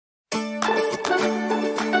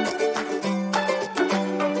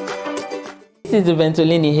This is the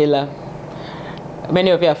Ventolin inhaler.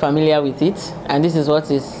 Many of you are familiar with it, and this is what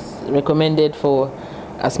is recommended for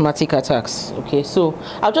asthmatic attacks. Okay, so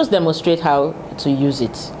I'll just demonstrate how to use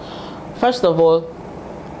it. First of all,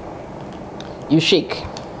 you shake,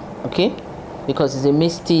 okay, because it's a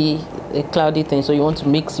misty, a cloudy thing, so you want to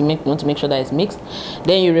mix, you want to make sure that it's mixed.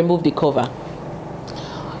 Then you remove the cover.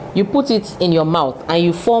 You put it in your mouth and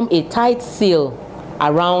you form a tight seal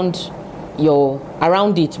around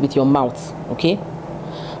it with your mouth, okay?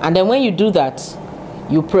 And then when you do that,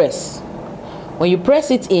 you press. When you press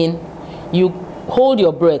it in, you hold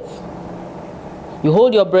your breath. You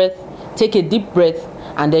hold your breath, take a deep breath,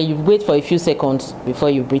 and then you wait for a few seconds before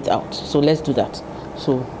you breathe out. So let's do that.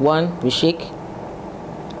 So 1, we shake.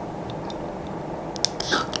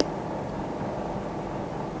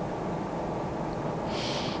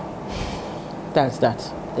 That's that.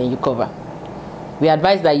 Then you cover. We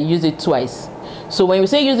advise that you use it twice. So when we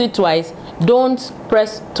say use it twice, don't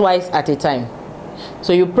press twice at a time.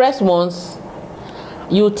 So you press once,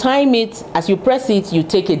 you time it. As you press it, you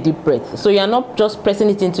take a deep breath. So you are not just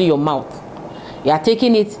pressing it into your mouth. You are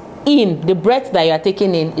taking it in. The breath that you are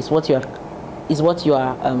taking in is what you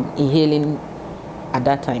are inhaling at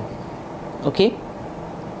that time. Okay?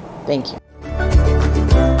 Thank you.